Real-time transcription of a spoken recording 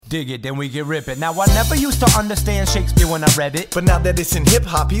dig it, then we can rip it. Now, I never used to understand Shakespeare when I read it, but now that it's in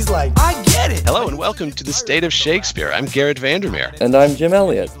hip-hop, he's like, I get it! Hello and welcome to the State of Shakespeare. I'm Garrett Vandermeer. And I'm Jim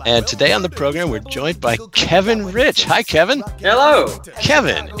Elliott. And today on the program, we're joined by Kevin Rich. Hi, Kevin. Hello.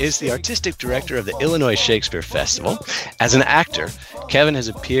 Kevin is the artistic director of the Illinois Shakespeare Festival. As an actor, Kevin has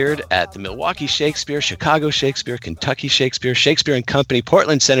appeared at the Milwaukee Shakespeare, Chicago Shakespeare, Kentucky Shakespeare, Shakespeare and Company,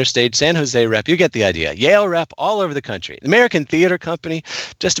 Portland Center Stage, San Jose Rep. You get the idea. Yale Rep, all over the country. The American Theater Company,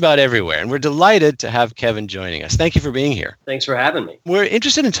 just about everywhere. And we're delighted to have Kevin joining us. Thank you for being here. Thanks for having me. We're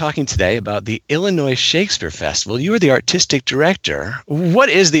interested in talking today about the Illinois Shakespeare Festival. You are the artistic director. What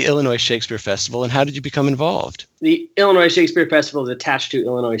is the Illinois Shakespeare Festival and how did you become involved? The Illinois Shakespeare Festival is attached to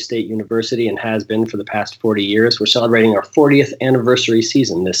Illinois State University and has been for the past 40 years. We're celebrating our 40th anniversary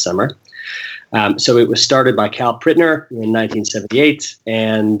season this summer. So it was started by Cal Prittner in 1978,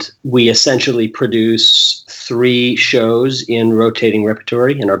 and we essentially produce 3 shows in rotating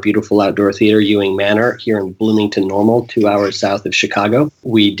repertory in our beautiful outdoor theater, Ewing Manor, here in Bloomington Normal, 2 hours south of Chicago.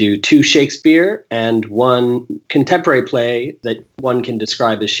 We do 2 Shakespeare and 1 contemporary play that one can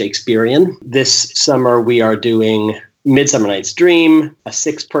describe as Shakespearean. This summer we are doing Midsummer Night's Dream, a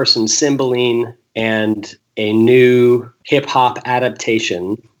 6-person Cymbeline, and a new hip-hop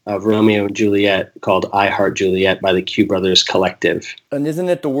adaptation of Romeo and Juliet called I Heart Juliet by the Q Brothers Collective. And isn't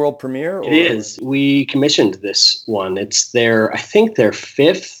it the world premiere? Or? It is. We commissioned this one. It's I think their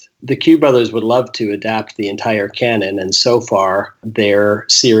 5th. The Q Brothers would love to adapt the entire canon, and so far their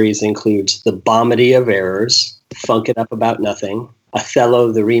series includes The Bomedy of Errors, Funk It Up About Nothing,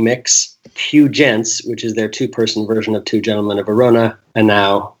 Othello the Remix, Q Gents, which is their 2-person version of Two Gentlemen of Verona, and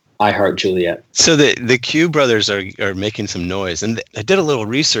now I Heart Juliet. So the Q Brothers are making some noise, and I did a little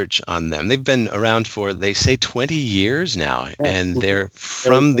research on them. They've been around for, they say, 20 years now, and they're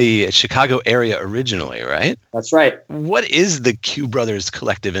from the Chicago area originally, right? That's right. What is the Q Brothers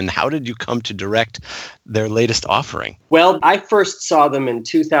Collective, and how did you come to direct their latest offering? Well, I first saw them in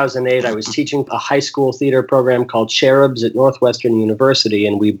 2008. I was teaching a high school theater program called Cherubs at Northwestern University,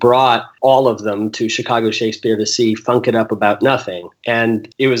 and we brought all of them to Chicago Shakespeare to see Funk It Up About Nothing.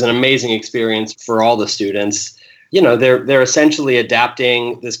 And it was an amazing experience for all the students. You know, they're essentially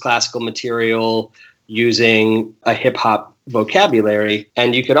adapting this classical material using a hip-hop vocabulary.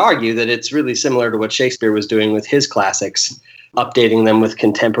 And you could argue that it's really similar to what Shakespeare was doing with his classics, updating them with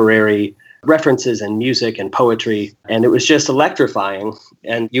contemporary references and music and poetry. And it was just electrifying.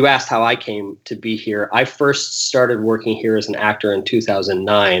 And you asked how I came to be here. I first started working here as an actor in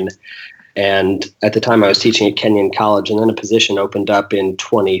 2009. And at the time I was teaching at Kenyon College, and then a position opened up in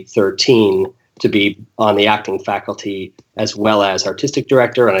 2013 to be on the acting faculty as well as artistic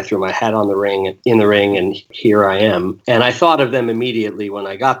director. And I threw my hat in the ring, and here I am. And I thought of them immediately when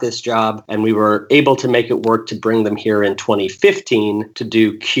I got this job, and we were able to make it work to bring them here in 2015 to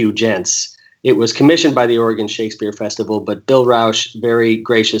do Q Gents. It was commissioned by the Oregon Shakespeare Festival, but Bill Rausch very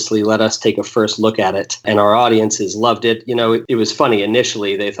graciously let us take a first look at it, and our audiences loved it. You know, it was funny.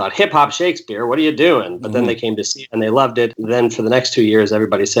 Initially, they thought, hip-hop Shakespeare, what are you doing? But then they came to see it, and they loved it. Then for the next 2 years,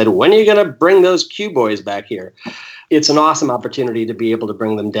 everybody said, when are you going to bring those Q boys back here? It's an awesome opportunity to be able to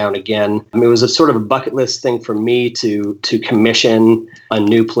bring them down again. I mean, it was a sort of a bucket list thing for me to commission a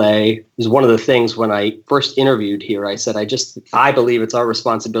new play. It was one of the things when I first interviewed here, I said, I believe it's our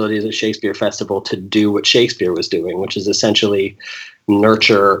responsibility as a Shakespeare Festival to do what Shakespeare was doing, which is essentially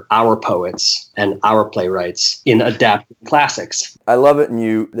nurture our poets and our playwrights in adapted classics. I love it,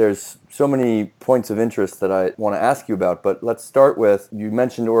 and there's so many points of interest that I want to ask you about, but let's start with, you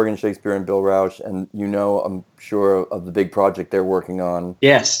mentioned Oregon Shakespeare and Bill Rausch, and I'm sure of the big project they're working on.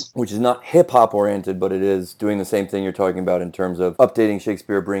 Yes. Which is not hip-hop oriented, but it is doing the same thing you're talking about in terms of updating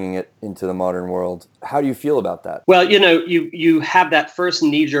Shakespeare, bringing it into the modern world. How do you feel about that? Well, you know, you have that first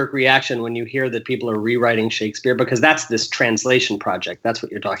knee-jerk reaction when you hear that people are rewriting Shakespeare, because that's this translation project. That's what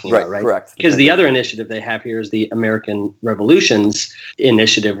you're talking about, right? Correct. Because the other initiative they have here is the American Revolutions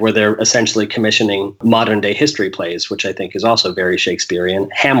initiative, where they're essentially commissioning modern-day history plays, which I think is also very Shakespearean.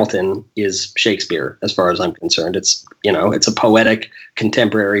 Hamilton is Shakespeare, as far as I'm concerned. It's a poetic,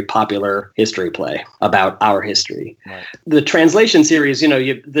 contemporary, popular history play about our history. Right. The translation series,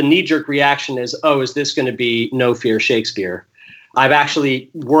 the knee-jerk reaction is, is this going to be No Fear Shakespeare? I've actually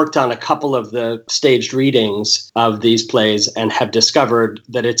worked on a couple of the staged readings of these plays and have discovered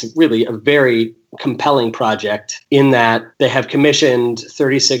that it's really a very compelling project in that they have commissioned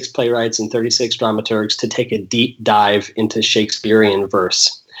 36 playwrights and 36 dramaturgs to take a deep dive into Shakespearean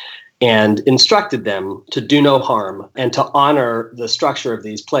verse and instructed them to do no harm and to honor the structure of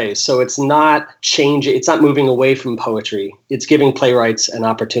these plays. So it's not changing, it's not moving away from poetry. It's giving playwrights an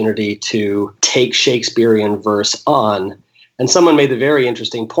opportunity to take Shakespearean verse on And someone made the very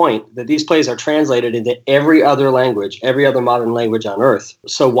interesting point that these plays are translated into every other language, every other modern language on earth.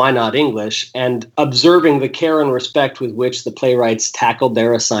 So why not English? And observing the care and respect with which the playwrights tackled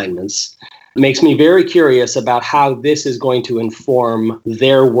their assignments makes me very curious about how this is going to inform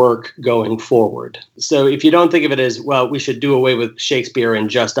their work going forward. So if you don't think of it as, well, we should do away with Shakespeare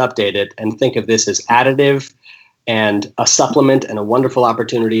and just update it, and think of this as additive and a supplement and a wonderful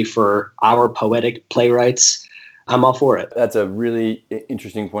opportunity for our poetic playwrights, I'm all for it. That's a really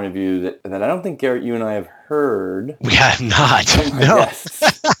interesting point of view that I don't think, Garrett, you and I have heard. We have not. No.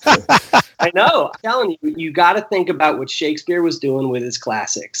 Yes. I know. I'm telling you, you got to think about what Shakespeare was doing with his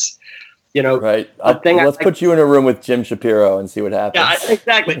classics. You know, right. Let's put you in a room with Jim Shapiro and see what happens. Yeah,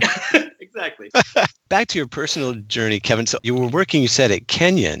 exactly. Exactly. Back to your personal journey, Kevin. So you were working, you said, at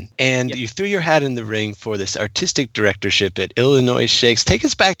Kenyon, and you threw your hat in the ring for this artistic directorship at Illinois Shakes. Take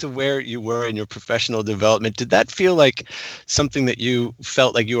us back to where you were in your professional development. Did that feel like something that you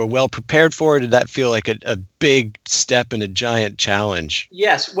felt like you were well prepared for? Or did that feel like a big step and a giant challenge?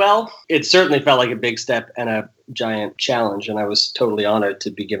 Yes. Well, it certainly felt like a big step and a giant challenge, and I was totally honored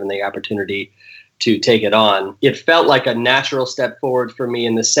to be given the opportunity to take it on. It felt like a natural step forward for me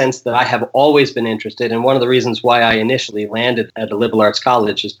in the sense that I have always been interested. And one of the reasons why I initially landed at a liberal arts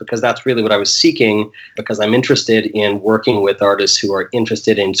college is because that's really what I was seeking, because I'm interested in working with artists who are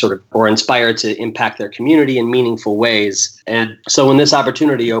interested in or inspired to impact their community in meaningful ways. And so when this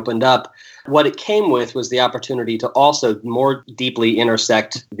opportunity opened up, what it came with was the opportunity to also more deeply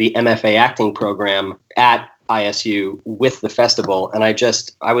intersect the MFA acting program at ISU with the festival. And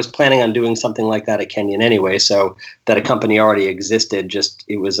I was planning on doing something like that at Kenyon anyway, so that a company already existed,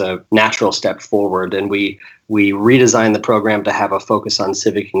 it was a natural step forward. And we redesigned the program to have a focus on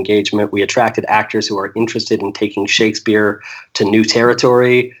civic engagement. We attracted actors who are interested in taking Shakespeare to new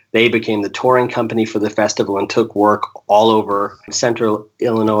territory. They became the touring company for the festival and took work all over central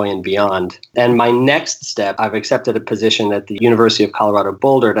Illinois and beyond. And my next step, I've accepted a position at the University of Colorado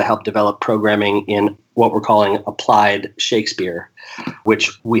Boulder to help develop programming in what we're calling Applied Shakespeare,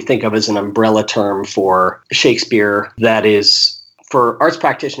 which we think of as an umbrella term for Shakespeare that is for arts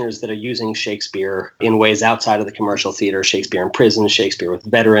practitioners that are using Shakespeare in ways outside of the commercial theater, Shakespeare in prison, Shakespeare with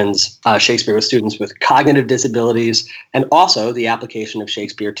veterans, Shakespeare with students with cognitive disabilities, and also the application of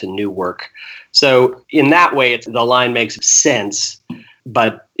Shakespeare to new work. So in that way, the line makes sense,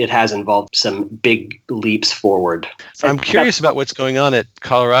 but it has involved some big leaps forward. I'm curious about what's going on at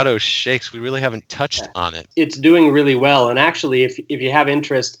Colorado Shakes. We really haven't touched on it. It's doing really well. And actually, if you have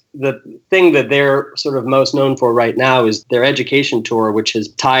interest, the thing that they're sort of most known for right now is their education tour, which is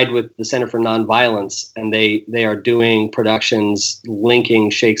tied with the Center for Nonviolence. And they are doing productions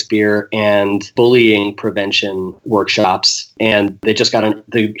linking Shakespeare and bullying prevention workshops. And they just got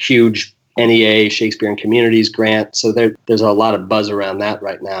the huge NEA Shakespeare and Communities grant. So there's a lot of buzz around that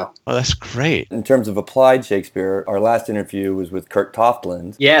right now. Oh, that's great. In terms of Applied Shakespeare, our last interview was with Kurt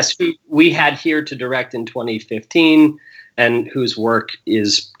Toftland. Yes, who we had here to direct in 2015 and whose work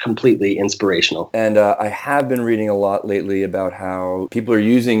is completely inspirational. And I have been reading a lot lately about how people are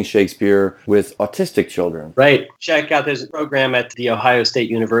using Shakespeare with autistic children. Right. Check out, there's a program at The Ohio State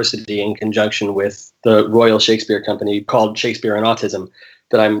University in conjunction with the Royal Shakespeare Company called Shakespeare and Autism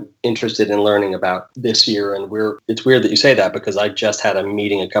that I'm interested in learning about this year. And it's weird that you say that, because I just had a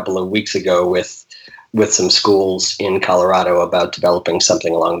meeting a couple of weeks ago with some schools in Colorado about developing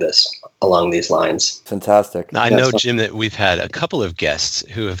something along these lines. Fantastic. Now, I know, Jim, that we've had a couple of guests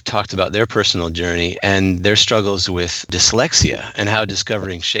who have talked about their personal journey and their struggles with dyslexia and how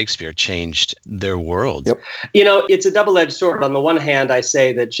discovering Shakespeare changed their world. Yep. You know, it's a double-edged sword. On the one hand, I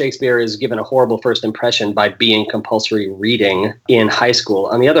say that Shakespeare is given a horrible first impression by being compulsory reading in high school.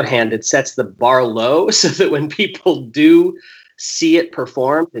 On the other hand, it sets the bar low so that when people do see it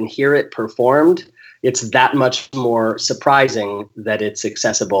performed and hear it performed, it's that much more surprising that it's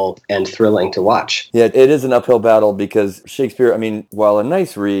accessible and thrilling to watch. Yeah, it is an uphill battle because Shakespeare, I mean, while a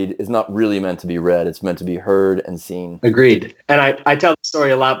nice read, is not really meant to be read. It's meant to be heard and seen. Agreed. And I tell the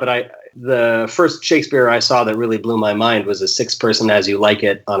story a lot, but the first Shakespeare I saw that really blew my mind was a 6-person As You Like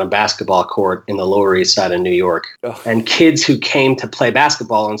It on a basketball court in the Lower East Side of New York. Oh. And kids who came to play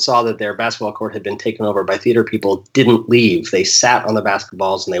basketball and saw that their basketball court had been taken over by theater people didn't leave. They sat on the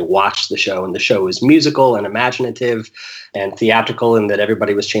basketballs and they watched the show. And the show was musical and imaginative and theatrical in that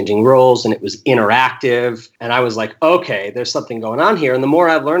everybody was changing roles and it was interactive. And I was like, okay, there's something going on here. And the more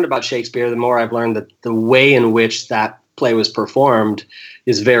I've learned about Shakespeare, the more I've learned that the way in which that play was performed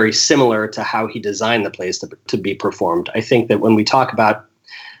is very similar to how he designed the plays to be performed. I think that when we talk about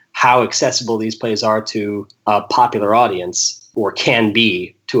how accessible these plays are to a popular audience, or can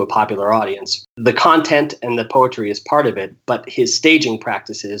be to a popular audience. The content and the poetry is part of it, but his staging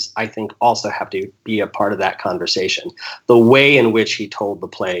practices, I think, also have to be a part of that conversation. The way in which he told the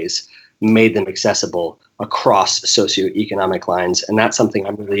plays made them accessible across socioeconomic lines. And that's something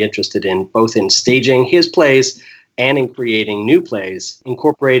I'm really interested in, both in staging his plays and in creating new plays,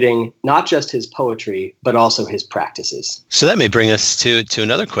 incorporating not just his poetry, but also his practices. So that may bring us to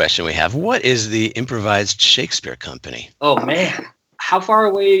another question we have. What is the Improvised Shakespeare Company? Oh, man. How far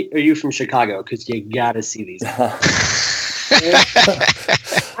away are you from Chicago? Because you got to see these.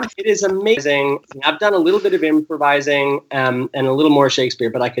 It is amazing. I've done a little bit of improvising and a little more Shakespeare,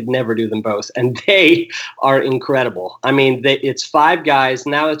 but I could never do them both. And they are incredible. I mean, it's 5 guys.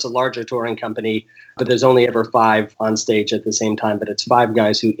 Now it's a larger touring company, but there's only ever 5 on stage at the same time. But it's 5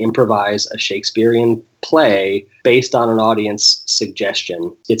 guys who improvise a Shakespearean play based on an audience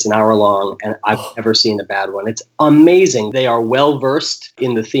suggestion. It's an hour long, and I've never seen a bad one. It's amazing. They are well versed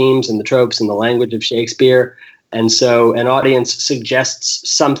in the themes and the tropes and the language of Shakespeare. And so an audience suggests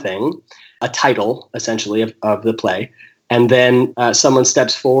something, a title, essentially, of the play. And then someone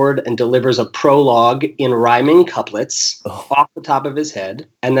steps forward and delivers a prologue in rhyming couplets off the top of his head.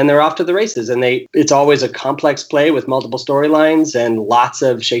 And then they're off to the races. And it's always a complex play with multiple storylines and lots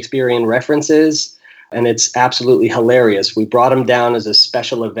of Shakespearean references. And it's absolutely hilarious. We brought them down as a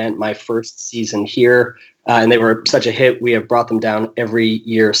special event my first season here. And they were such a hit. We have brought them down every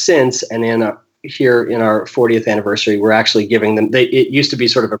year since. And here in our 40th anniversary, we're actually giving them, it used to be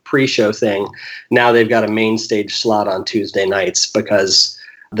sort of a pre-show thing. Now they've got a main stage slot on Tuesday nights because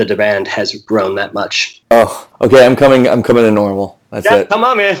the demand has grown that much. Oh, okay. I'm coming to normal. That's it. Come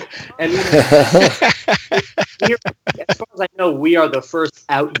on, man. And as far as I know, we are the first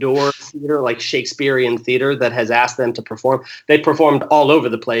outdoor theater, like Shakespearean theater, that has asked them to perform. They performed all over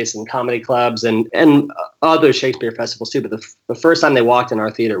the place in comedy clubs and other Shakespeare festivals too. But the first time they walked in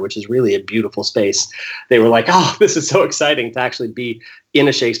our theater, which is really a beautiful space, they were like, "Oh, this is so exciting to actually be in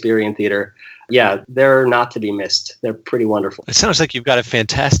a Shakespearean theater." Yeah, they're not to be missed. They're pretty wonderful. It sounds like you've got a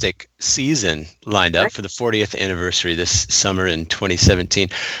fantastic season lined up for the 40th anniversary this summer in 2017.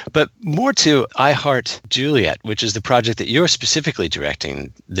 But more to I Heart Juliet, which is the project that you're specifically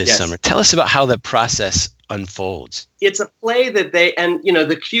directing this summer. Tell us about how that process unfolds. It's a play that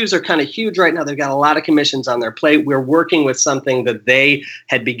the queues are kind of huge right now. They've got a lot of commissions on their plate. We're working with something that they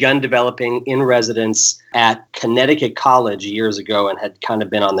had begun developing in residence at Connecticut College years ago and had kind of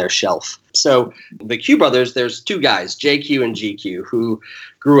been on their shelf. So the Q brothers, there's 2 guys, JQ and GQ, who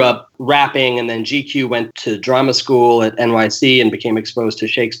grew up rapping, and then GQ went to drama school at NYC and became exposed to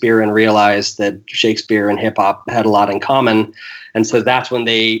Shakespeare and realized that Shakespeare and hip hop had a lot in common. And so that's when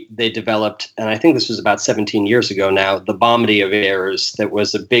they developed, and I think this was about 17 years ago now, The Bomedy of Errors, that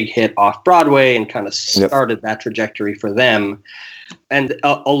was a big hit off Broadway and kind of started that trajectory for them. And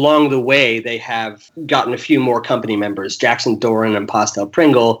along the way, they have gotten a few more company members. Jackson Doran and Pastel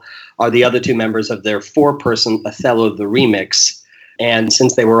Pringle are the other 2 members of their 4-person Othello the Remix. And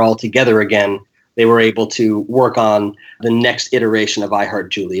since they were all together again, they were able to work on the next iteration of I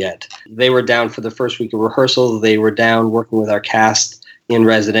Heart Juliet. They were down for the first week of rehearsal. They were down working with our cast in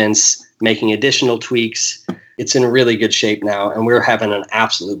residence, making additional tweaks. It's in really good shape now, and we're having an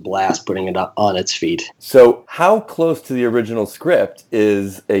absolute blast putting it up on its feet. So how close to the original script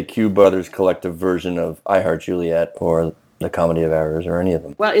is a Q Brothers collective version of I Heart Juliet or The Comedy of Errors or any of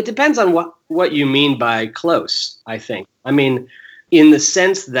them? Well, it depends on what you mean by close, I think. I mean, in the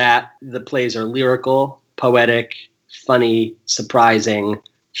sense that the plays are lyrical, poetic, funny, surprising,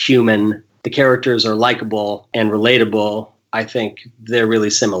 human. The characters are likable and relatable. I think they're really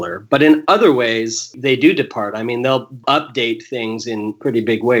similar. But in other ways, they do depart. I mean, they'll update things in pretty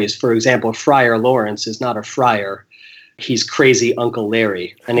big ways. For example, Friar Lawrence is not a friar. He's crazy Uncle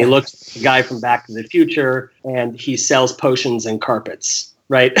Larry. And he looks like a guy from Back to the Future, and he sells potions and carpets,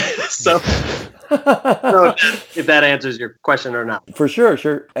 right? So if that answers your question or not. For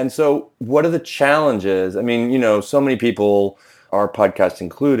sure. And so what are the challenges? I mean, so many people, our podcast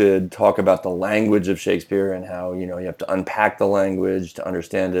included, talk about the language of Shakespeare and how, you have to unpack the language to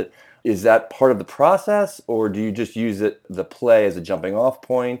understand it. Is that part of the process, or do you just use the play as a jumping off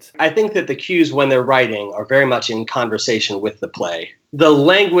point? I think that the cues when they're writing are very much in conversation with the play. The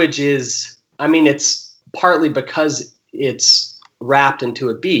language is, it's partly because it's wrapped into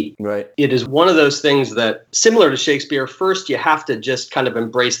a beat. Right. It is one of those things that, similar to Shakespeare, first you have to just kind of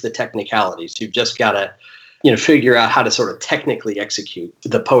embrace the technicalities. You've just got to, figure out how to sort of technically execute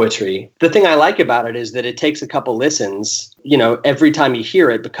the poetry. The thing I like about it is that it takes a couple listens. Every time you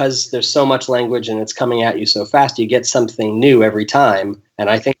hear it, because there's so much language and it's coming at you so fast, you get something new every time. And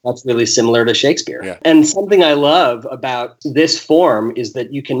I think that's really similar to Shakespeare. Yeah. And something I love about this form is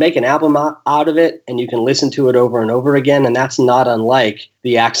that you can make an album out of it and you can listen to it over and over again. And that's not unlike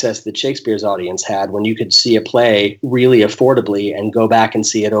the access that Shakespeare's audience had when you could see a play really affordably and go back and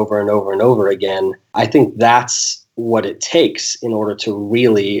see it over and over and over again. I think that's what it takes in order to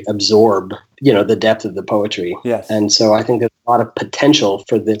really absorb, the depth of the poetry. Yes. And so I think there's a lot of potential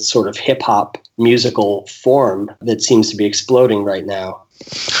for this sort of hip hop musical form that seems to be exploding right now.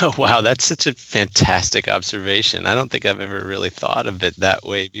 Oh, wow. That's such a fantastic observation. I don't think I've ever really thought of it that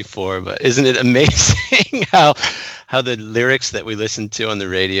way before, but isn't it amazing how the lyrics that we listen to on the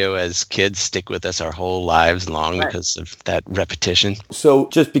radio as kids stick with us our whole lives long because of that repetition? So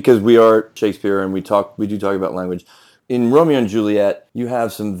just because we are Shakespeare and we do talk about language, in Romeo and Juliet, you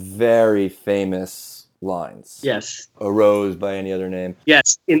have some very famous lines. Yes. A rose by any other name.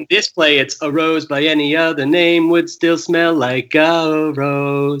 Yes. In this play, it's a rose by any other name would still smell like a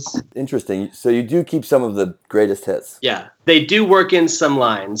rose. Interesting. So you do keep some of the greatest hits. Yeah. They do work in some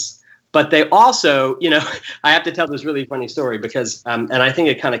lines. But they also, I have to tell this really funny story because, and I think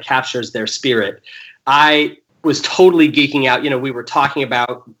it kind of captures their spirit. I was totally geeking out. We were talking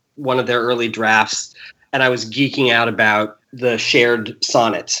about one of their early drafts, and I was geeking out about the shared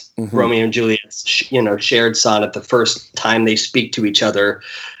sonnet, Romeo and Juliet's, shared sonnet. The first time they speak to each other,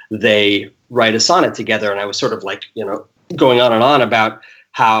 they write a sonnet together. And I was sort of like, going on about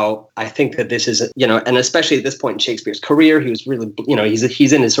how I think that this is, and especially at this point in Shakespeare's career, he was really,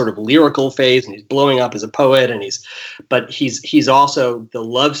 he's in his sort of lyrical phase and he's blowing up as a poet, and he's also, the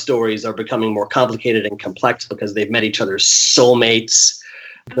love stories are becoming more complicated and complex because they've met each other's soulmates.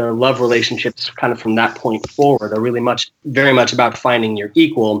 Their love relationships kind of from that point forward are really very much about finding your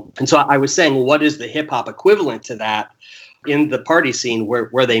equal. And so I was saying, what is the hip hop equivalent to that? In the party scene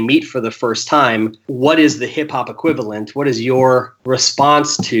where they meet for the first time, what is the hip hop equivalent? What is your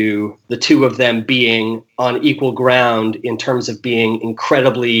response to the two of them being on equal ground in terms of being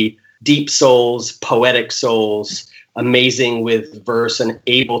incredibly deep souls, poetic souls, amazing with verse and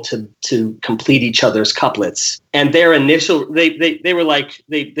able to complete each other's couplets? And their initial, they were like,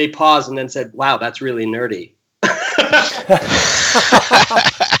 they paused and then said, wow, that's really nerdy.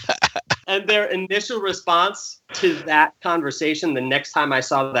 And their initial response to that conversation, the next time I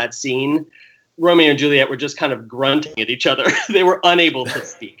saw that scene, Romeo and Juliet were just kind of grunting at each other. They were unable to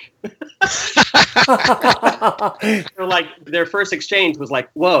speak. They're like, their first exchange was like,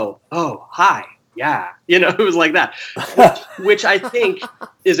 whoa, oh, hi. Yeah. It was like that, which I think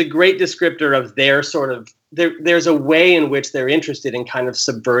is a great descriptor of their sort of, there's a way in which they're interested in kind of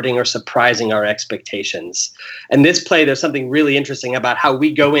subverting or surprising our expectations. And this play, there's something really interesting about how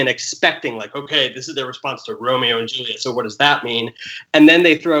we go in expecting like, okay, this is their response to Romeo and Juliet. So what does that mean? And then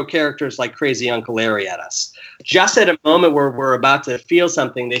they throw characters like Crazy Uncle Larry at us. Just at a moment where we're about to feel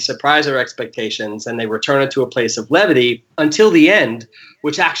something, they surprise our expectations and they return it to a place of levity until the end,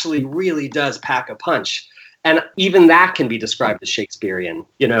 which actually really does pack a punch. And even that can be described as Shakespearean,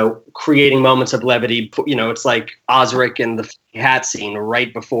 creating moments of levity. It's like Osric and the hat scene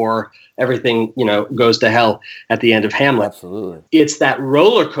right before everything, goes to hell at the end of Hamlet. Absolutely. It's that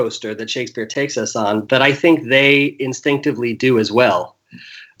roller coaster that Shakespeare takes us on that I think they instinctively do as well.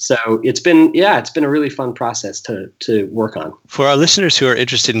 So it's been a really fun process to work on. For our listeners who are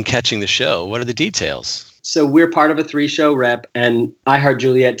interested in catching the show, what are the details? So we're part of a 3-show rep, and I Heart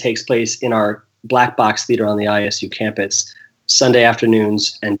Juliet takes place in our Black Box Theater on the ISU campus, Sunday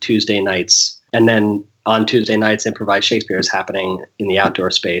afternoons and Tuesday nights. And then on Tuesday nights, Improvised Shakespeare is happening in the outdoor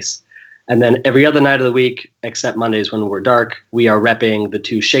space. And then every other night of the week, except Mondays when we're dark, we are repping the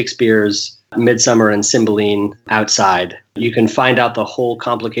 2 Shakespeares, Midsummer and Cymbeline, outside. You can find out the whole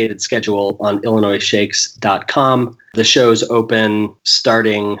complicated schedule on IllinoisShakes.com. The shows open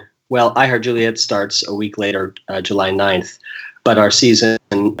starting, I Heart Juliet starts a week later, July 9th. But our season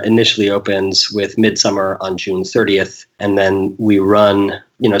initially opens with Midsummer on June 30th, and then we run,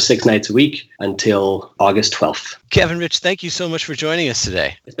 6 nights a week until August 12th. Kevin Rich, thank you so much for joining us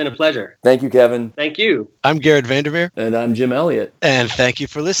today. It's been a pleasure. Thank you, Kevin. Thank you. I'm Garrett Vandermeer. And I'm Jim Elliott. And thank you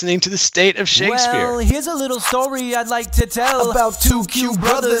for listening to The State of Shakespeare. Well, here's a little story I'd like to tell About 2 cute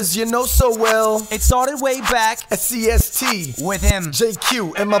brothers you know so well. It started way back At CST, with him.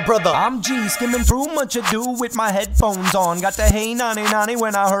 JQ, and my brother. I'm G, skimming through Much Ado with my headphones on. Got the hey nanny nanny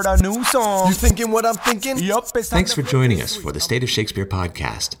when I heard a new song. You thinking what I'm thinking? Yup, it's Thanks for joining us for the State of Shakespeare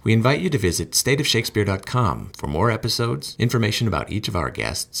podcast. We invite you to visit stateofshakespeare.com for more episodes, information about each of our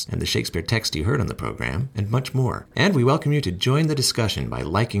guests, and the Shakespeare text you heard on the program, and much more. And we welcome you to join the discussion by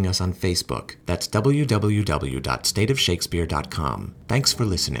liking us on Facebook. That's www.stateofshakespeare.com. Thanks for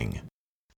listening.